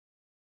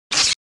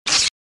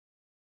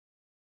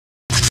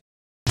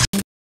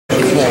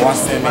gonna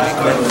watch them and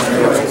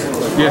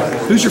correct. Yeah.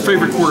 Who's your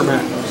favorite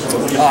quarterback?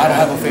 I don't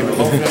have a favorite.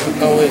 Both of them can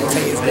throw it,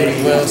 take it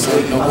very well, so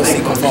we'll see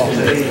come fall.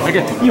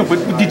 Okay, but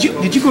did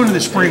you go into the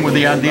spring with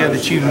the idea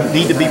that you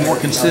need to be more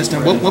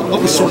consistent? What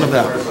was sort of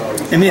that?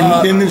 And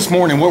then this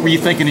morning, what were you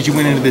thinking as you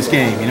went into this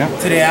game?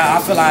 Today, I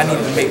feel like I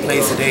needed to make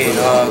plays today.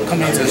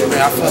 Coming into the spring,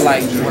 I feel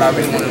like what I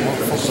really wanted to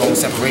focus on was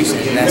separation,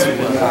 and that's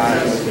what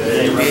I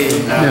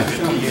did.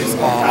 Coming this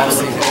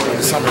offseason,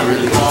 the summer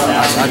really.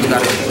 I do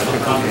got to.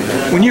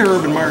 When you're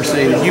Urban Meyer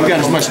saying you've got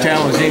as much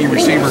talent as any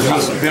receiver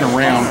who's been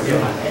around,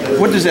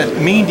 what does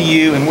that mean to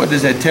you, and what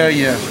does that tell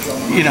you?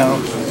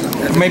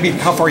 Maybe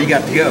how far you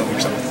got to go or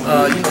something.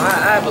 I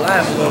have a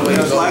little way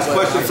to go. Last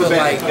question for Ben.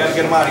 Like, Gotta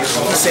get him out of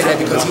here. He say that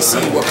because he see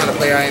what kind of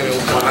player I am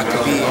and what I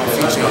could be in the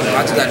future.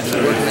 I just got to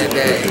keep working at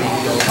that and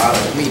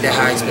meet that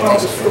high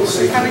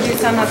expectation. How would you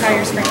sum up how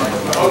your spring went?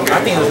 I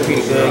think it was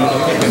pretty good. It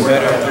could have been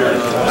better.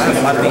 I have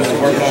a lot of things to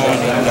work on,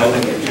 and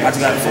I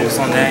just got to focus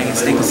on that and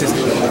stay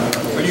consistent.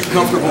 Are you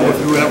comfortable with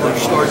whoever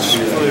starts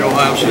for the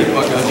Ohio State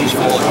Buckeyes these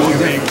fall?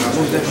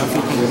 Most definitely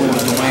feel comfortable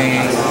with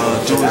Dwayne,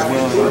 Joe as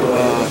well,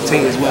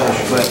 Tate as well.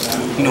 But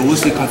we'll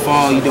see come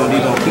fall. They're gonna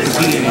keep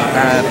competing and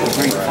have a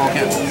great fall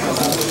camp.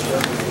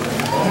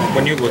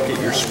 When you look at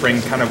your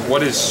spring, kind of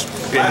what has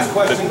been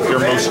your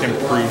most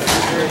improved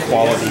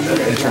quality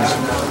in terms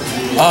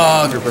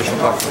of your personal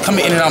play?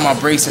 Coming in and out of my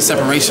breaks and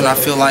separation, I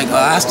feel like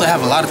I still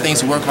have a lot of things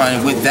to work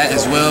on with that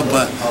as well,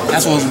 but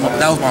that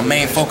was my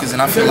main focus,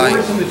 and I feel like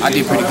I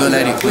did pretty good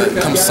at it.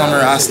 But come summer,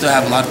 I still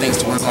have a lot of things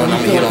to work on. I'm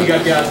gonna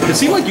hit on. It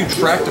seemed like you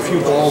tracked a few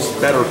balls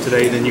better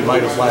today than you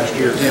might have last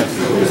year. Yeah.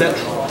 Is that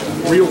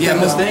real? Yeah,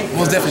 most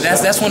definitely.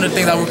 That's one of the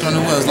things I worked on as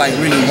well. Is like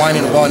really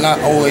winding the ball, not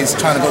always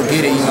trying to go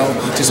get it.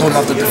 Just holding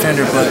off the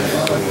defender. But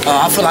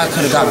I feel like I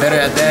could have got better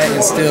at that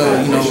and still,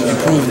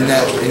 improved in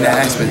that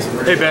aspect.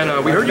 Hey Ben,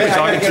 we heard you were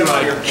talking to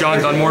John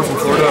Dunmore from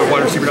Florida,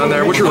 wide receiver down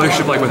there. What's your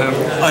relationship like with him?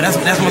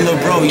 That's my little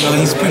bro.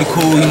 He's pretty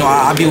cool.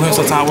 I be with him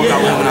sometimes. Work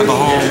out with him when I go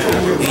home.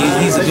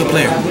 He's a good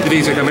player. Did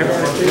he say come here?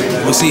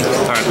 We'll see.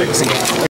 All right, we'll see.